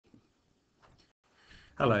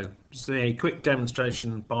Hello, this is a quick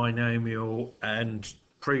demonstration of binomial and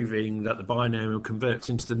proving that the binomial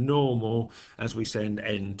converts into the normal as we send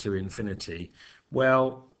n to infinity.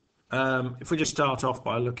 Well, if we just start off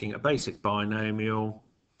by looking at basic binomial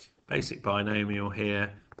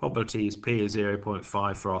here, probability is p is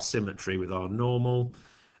 0.5 for our symmetry with our normal,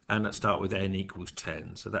 and let's start with n equals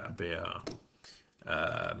 10. So that would be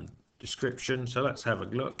our description. So let's have a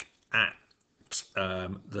look at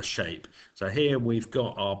the shape. So here we've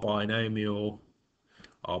got our binomial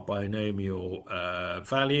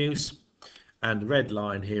values, and the red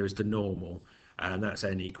line here is the normal, and that's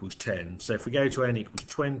n equals 10. So if we go to n equals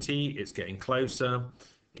 20, it's getting closer.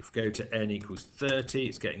 If we go to n equals 30,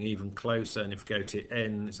 it's getting even closer, and if we go to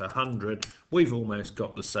n, it's 100. We've almost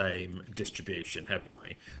got the same distribution, haven't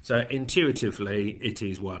we? So intuitively, it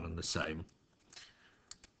is one and the same.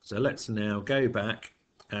 So let's now go back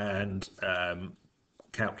and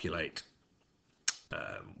calculate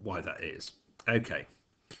why that is. Okay,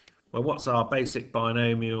 well, what's our basic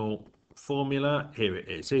binomial formula? Here it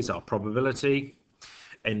is. Here's our probability.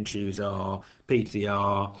 N choose r, p to the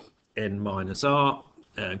r, n minus r,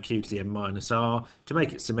 q to the n minus r. To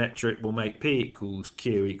make it symmetric, we'll make p equals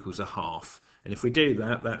q equals a half. And if we do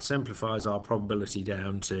that, that simplifies our probability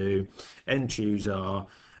down to n choose r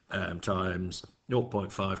times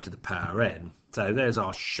 0.5 to the power n. So there's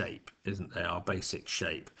our shape, isn't there? Our basic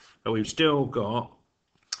shape. But we've still got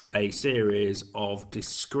a series of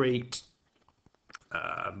discrete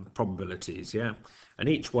probabilities, yeah? And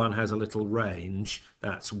each one has a little range.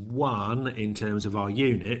 That's 1 in terms of our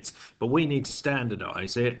units, but we need to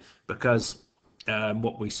standardize it because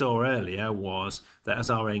what we saw earlier was that as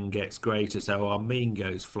our n gets greater, so our mean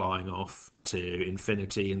goes flying off to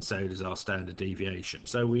infinity, and so does our standard deviation.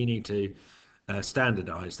 So we need to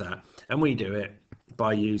standardize that, and we do it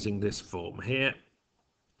by using this form here,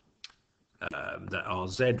 that our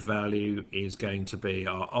z value is going to be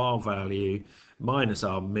our r value minus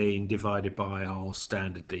our mean divided by our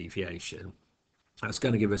standard deviation. That's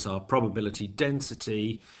going to give us our probability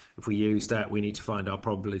density. If we use that, we need to find our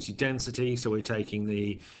probability density, so we're taking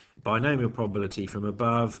the binomial probability from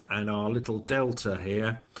above and our little delta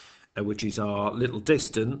here, which is our little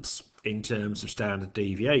distance in terms of standard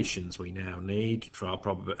deviations we now need for our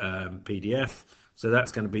PDF. So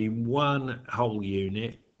that's going to be one whole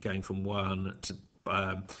unit going from one to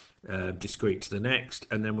discrete to the next,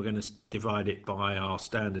 and then we're going to divide it by our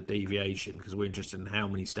standard deviation because we're interested in how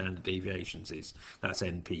many standard deviations is. That's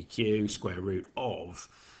npq, square root of.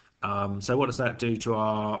 So what does that do to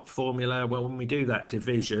our formula? Well, when we do that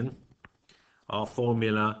division, our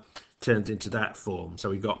formula turns into that form. So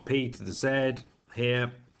we've got p to the z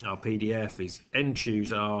here. Our PDF is n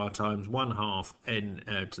choose r times 1/2 n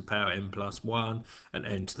to the power n plus 1 and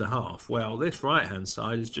n to the half. Well, this right hand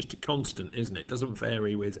side is just a constant, isn't it? It doesn't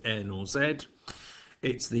vary with n or z.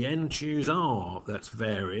 It's the n choose r that's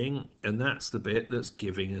varying, and that's the bit that's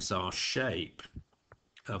giving us our shape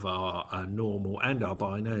of our normal and our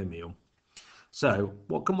binomial. So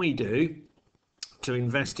what can we do to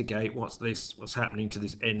investigate what's happening to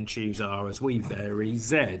this n choose r as we vary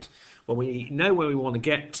z? Well, we know where we want to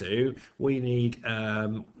get to. We need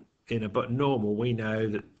in a normal, we know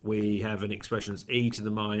that we have an expression that's e to the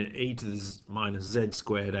minus z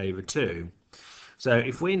squared over 2. So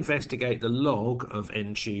if we investigate the log of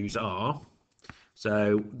n choose r,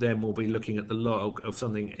 so then we'll be looking at the log of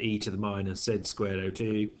something e to the minus z squared over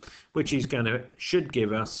 2, which is should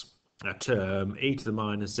give us a term e to the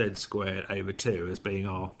minus z squared over 2 as being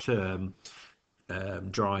our term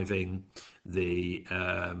driving the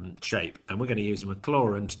shape, and we're going to use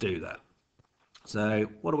MacLaurin to do that. So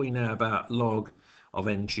what do we know about log of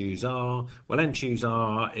n choose r? Well, n choose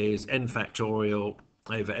r is n factorial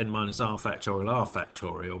over n minus r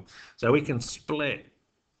factorial. So we can split,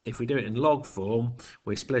 if we do it in log form,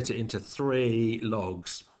 we split it into 3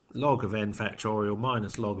 logs. Log of n factorial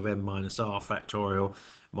minus log of n minus r factorial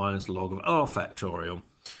minus log of r factorial.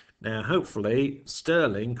 Now, hopefully,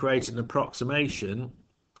 Stirling created an approximation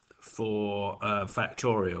for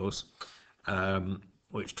factorials,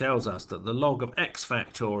 which tells us that the log of x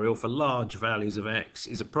factorial for large values of x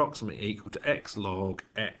is approximately equal to x log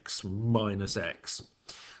x minus x.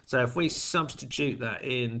 So if we substitute that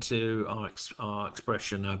into our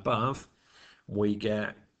expression above, we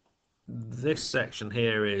get this section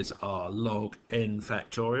here is our log n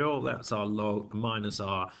factorial. That's our log minus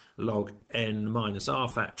our log n minus r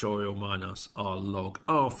factorial minus our log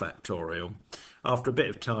r factorial. After a bit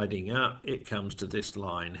of tidying up, it comes to this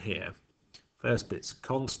line here. First bit's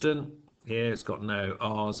constant. Here it's got no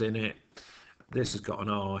r's in it. This has got an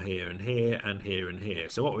r here and here and here and here.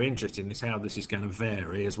 So what we're interested in is how this is going to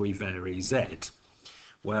vary as we vary z.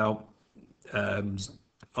 Well, um,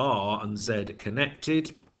 R and Z are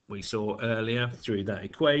connected, we saw earlier through that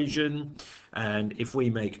equation, and if we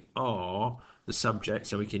make R the subject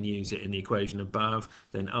so we can use it in the equation above,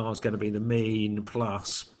 then R is going to be the mean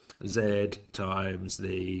plus Z times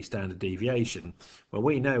the standard deviation. Well,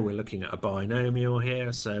 we know we're looking at a binomial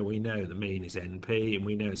here, so we know the mean is NP, and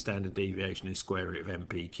we know standard deviation is square root of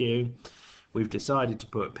NPQ. We've decided to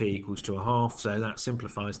put p equals to a half, so that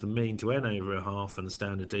simplifies the mean to n over a half and the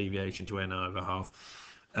standard deviation to n over a half,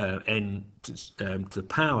 n to the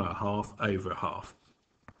power half over a half.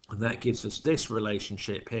 And that gives us this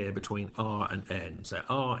relationship here between r and n. So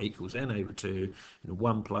r equals n over 2 and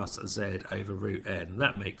 1 plus z over root n.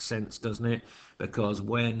 That makes sense, doesn't it? Because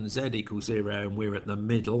when z equals 0 and we're at the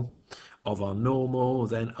middle of our normal,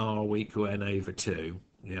 then r will equal n over 2.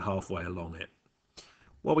 You're halfway along it.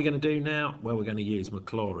 What are we going to do now? Well, we're going to use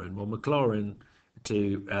MacLaurin. Well, MacLaurin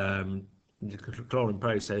to the MacLaurin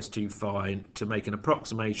process to make an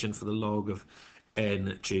approximation for the log of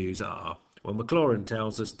n choose r. Well, MacLaurin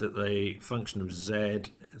tells us that the function of z,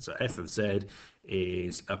 so f of z,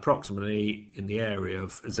 is approximately in the area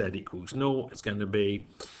of z equals 0. It's going to be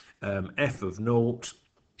f of 0,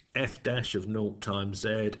 f dash of 0 times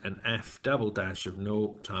z, and f double dash of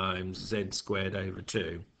 0 times z squared over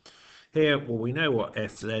 2. Here, well, we know what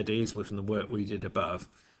fz is from the work we did above,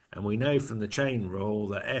 and we know from the chain rule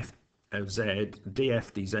that f of z,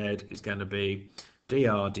 df dz, is going to be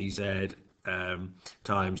dr dz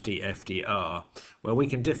times df dr. Well, we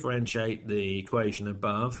can differentiate the equation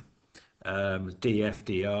above, df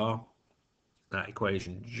dr, that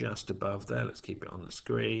equation just above there. Let's keep it on the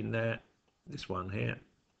screen there, this one here.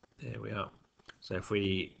 There we are. So if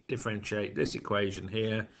we differentiate this equation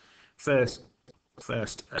here, first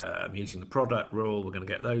using the product rule, we're going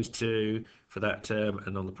to get those two for that term,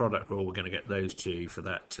 and on the product rule we're going to get those two for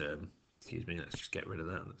that term. Excuse me, let's just get rid of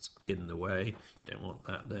that, that's in the way. Don't want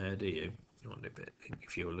that there, do you? You want a bit,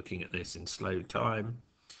 if you're looking at this in slow time.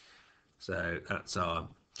 So that's our,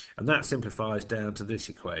 and that simplifies down to this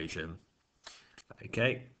equation.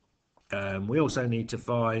 Okay, we also need to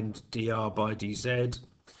find dr by dz.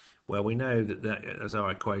 Well, we know that that's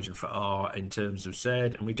our equation for r in terms of z,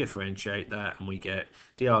 and we differentiate that and we get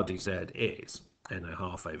dr dz is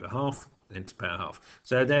n½ over half, n to the power half.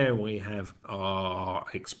 So there we have our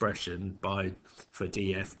expression for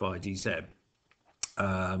df by dz.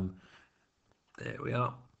 There we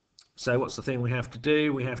are. So what's the thing we have to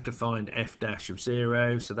do? We have to find f dash of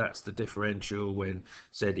 0, so that's the differential when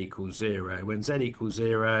z equals 0. When z equals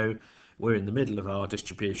 0, we're in the middle of our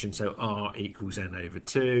distribution, so r equals n over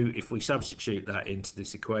 2. If we substitute that into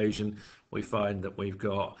this equation, we find that we've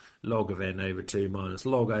got log of n over 2 minus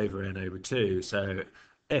log over n over 2. So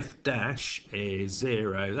f dash is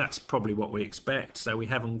 0. That's probably what we expect. So we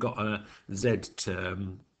haven't got a z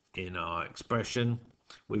term in our expression.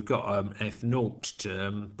 We've got f naught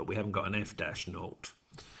term, but we haven't got an f dash naught.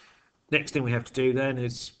 Next thing we have to do then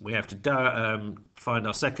is we have to find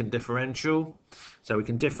our second differential. So we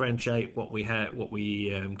can differentiate what we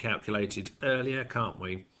calculated earlier, can't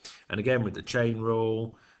we? And again with the chain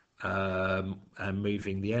rule, and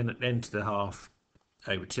moving the n to the half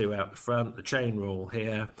over 2 out the front, the chain rule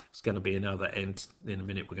here is going to be another n. In a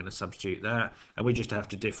minute we're going to substitute that, and we just have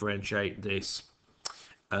to differentiate this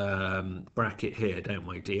bracket here, don't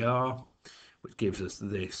we, dr, which gives us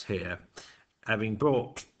this here. Having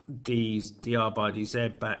brought dr by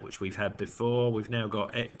dz back, which we've had before, we've now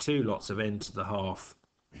got 2 lots of n to the half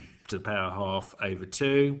to the power half over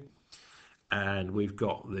 2, and we've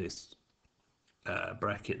got this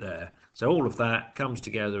bracket there. So all of that comes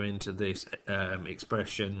together into this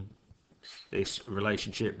expression, this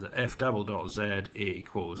relationship that f double dot z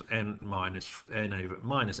equals n minus n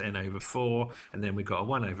over 4, and then we've got a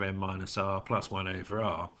 1 over n minus r plus 1 over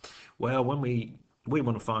r. Well, when we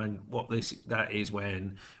want to find what that is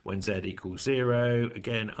when z equals 0,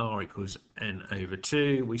 again r equals n over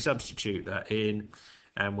 2, we substitute that in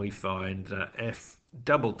and we find that f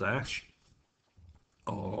double dash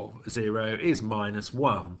of 0 is minus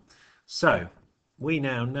 1. So we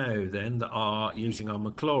now know then that using our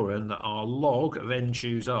MacLaurin, that our log of n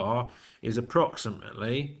choose r is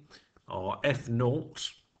approximately our f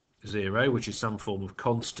naught 0, which is some form of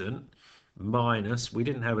constant, minus, we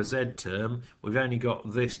didn't have a z term, we've only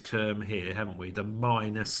got this term here, haven't we, the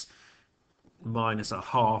minus a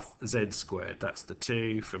half z squared. That's the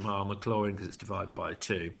 2 from our MacLaurin because it's divided by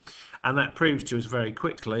 2. And that proves to us very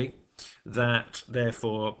quickly that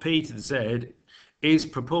therefore p to the z is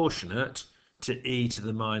proportionate to e to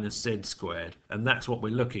the minus z squared, and that's what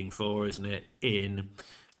we're looking for, isn't it, in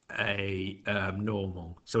a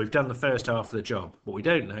normal. So we've done the first half of the job. What we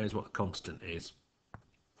don't know is what the constant is.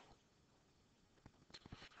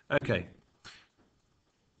 Okay,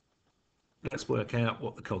 let's work out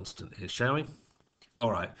what the constant is, shall we?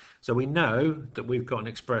 All right, so we know that we've got an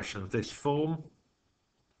expression of this form.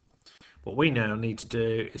 What we now need to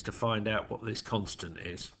do is to find out what this constant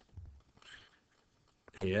is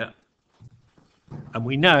here. And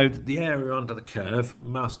we know that the area under the curve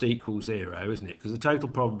must equal 0, isn't it? Because the total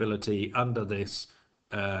probability under this,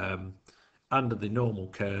 under the normal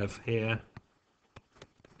curve here,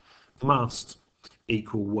 must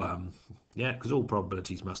equal 1. Yeah, because all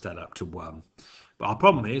probabilities must add up to 1. But our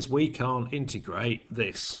problem is we can't integrate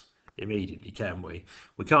this immediately, can we?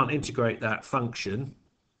 We can't integrate that function,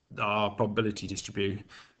 our probability distribution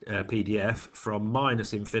PDF, from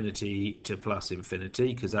minus infinity to plus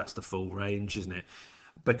infinity, because that's the full range, isn't it?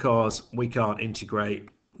 Because we can't integrate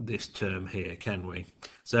this term here, can we?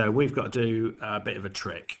 So we've got to do a bit of a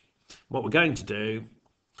trick. What we're going to do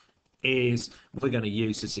is we're going to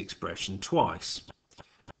use this expression twice,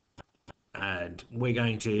 and we're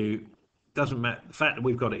going to, doesn't matter the fact that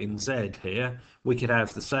we've got it in z here, we could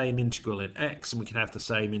have the same integral in x and we could have the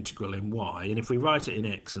same integral in y, and if we write it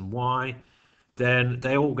in x and y, then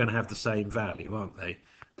they're all going to have the same value, aren't they?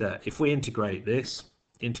 That if we integrate this,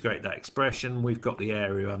 integrate that expression, we've got the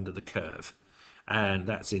area under the curve, and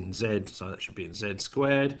that's in z, so that should be in z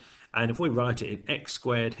squared. And if we write it in x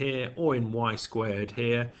squared here or in y squared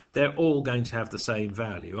here, they're all going to have the same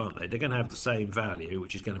value, aren't they? They're going to have the same value,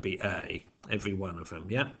 which is going to be a, every one of them,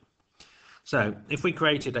 yeah? So if we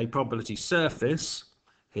created a probability surface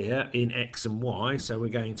here in x and y, so we're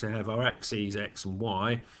going to have our axes x and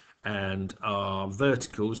y, and our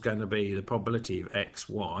vertical is going to be the probability of x,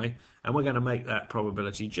 y, and we're going to make that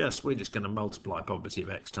probability we're just going to multiply probability of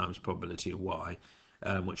x times probability of y,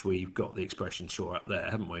 which we've got the expression sure up there,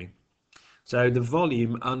 haven't we? So the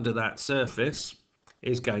volume under that surface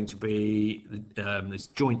is going to be, this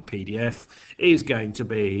joint PDF is going to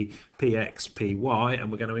be px, py,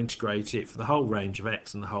 and we're going to integrate it for the whole range of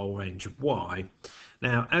x and the whole range of y.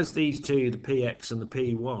 Now, as these two, the px and the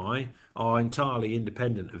py, are entirely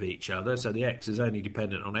independent of each other, so the x is only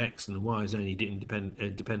dependent on x and the y is only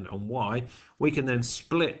dependent on y, we can then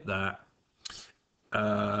split that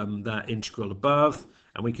that integral above,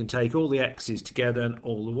 and we can take all the x's together and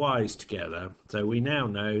all the y's together. So we now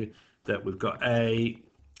know that we've got a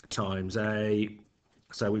times a,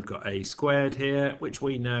 so we've got a squared here, which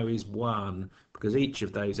we know is 1 because each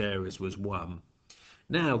of those areas was 1.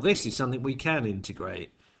 Now this is something we can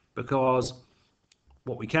integrate, because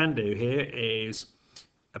what we can do here is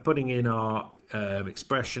putting in our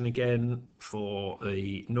expression again for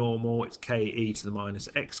the normal, it's ke to the minus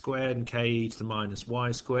x squared and ke to the minus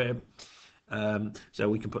y squared. So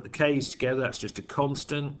we can put the k's together, that's just a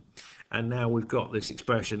constant, and now we've got this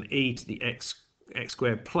expression e to the x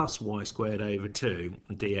squared plus y squared over 2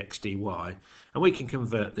 dx dy, and we can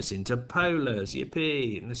convert this into polars,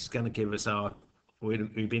 yippee, and this is going to give us our,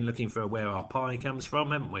 we've been looking for where our pi comes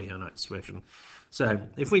from, haven't we, on that expression. So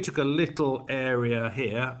if we took a little area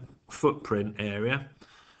here, footprint area,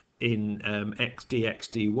 in x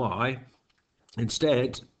dx dy,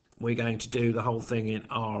 instead we're going to do the whole thing in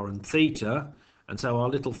r and theta, and so our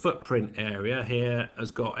little footprint area here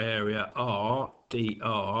has got area r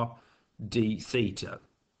dr d theta.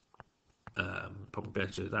 Probably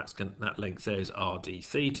better, that length there is r d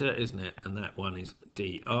theta, isn't it? And that one is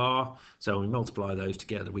dr. So when we multiply those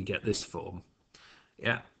together, we get this form.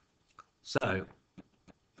 Yeah. So,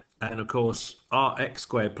 and of course, rx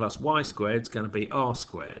squared plus y squared is going to be r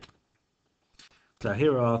squared. So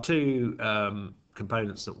here are two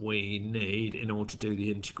components that we need in order to do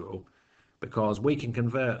the integral, because we can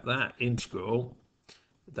convert that integral,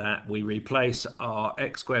 that we replace our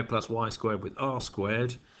x squared plus y squared with r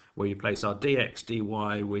squared, we replace our dx dy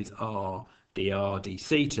with r dr d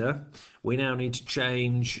theta. We now need to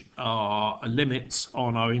change our limits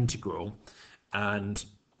on our integral, and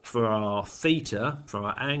for our theta, for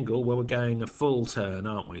our angle, well, we're going a full turn,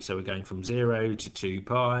 aren't we? So we're going from 0 to 2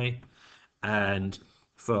 pi, and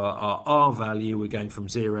for our r value, we're going from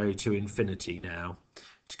 0 to infinity now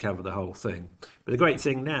to cover the whole thing. But the great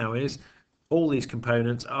thing now is all these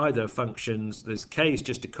components, either functions, there's k is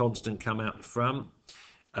just a constant come out the front.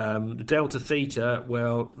 The delta theta,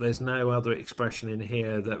 well, there's no other expression in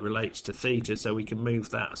here that relates to theta, so we can move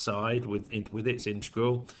that aside with its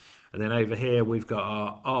integral. And then over here we've got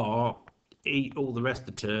our r, all the rest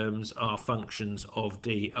of the terms are functions of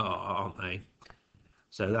dr, aren't they?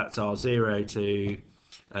 So that's our 0 to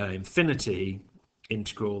infinity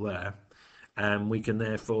integral there. And we can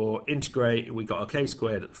therefore integrate, we've got our k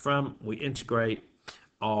squared at the front, we integrate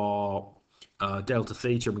our delta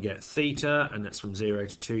theta, and we get theta, and that's from 0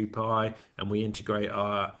 to 2 pi, and we integrate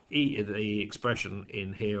our the expression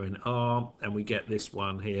in here in r, and we get this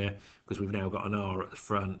one here because we've now got an r at the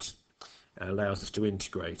front. Allows us to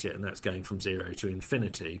integrate it, and that's going from 0 to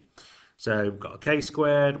infinity. So we've got a k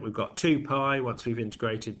squared, we've got 2 pi once we've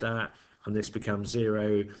integrated that, and this becomes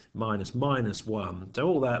 0 minus minus 1. So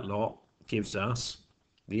all that lot gives us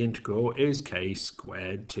the integral is k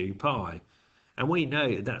squared 2 pi. And we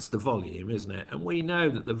know that's the volume, isn't it? And we know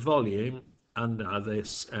that the volume under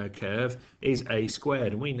this curve is a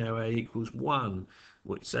squared, and we know a equals 1.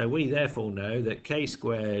 So we therefore know that k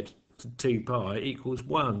squared 2 pi equals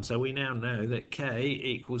 1. So we now know that k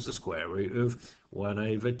equals the square root of 1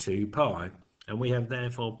 over 2 pi. And we have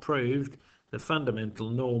therefore proved the fundamental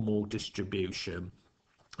normal distribution.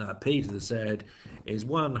 P to the z is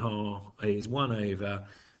 1 over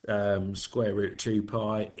square root 2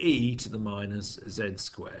 pi e to the minus z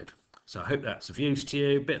squared. So I hope that's of use to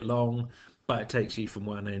you. A bit long, but it takes you from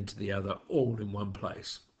one end to the other all in one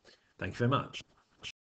place. Thank you very much.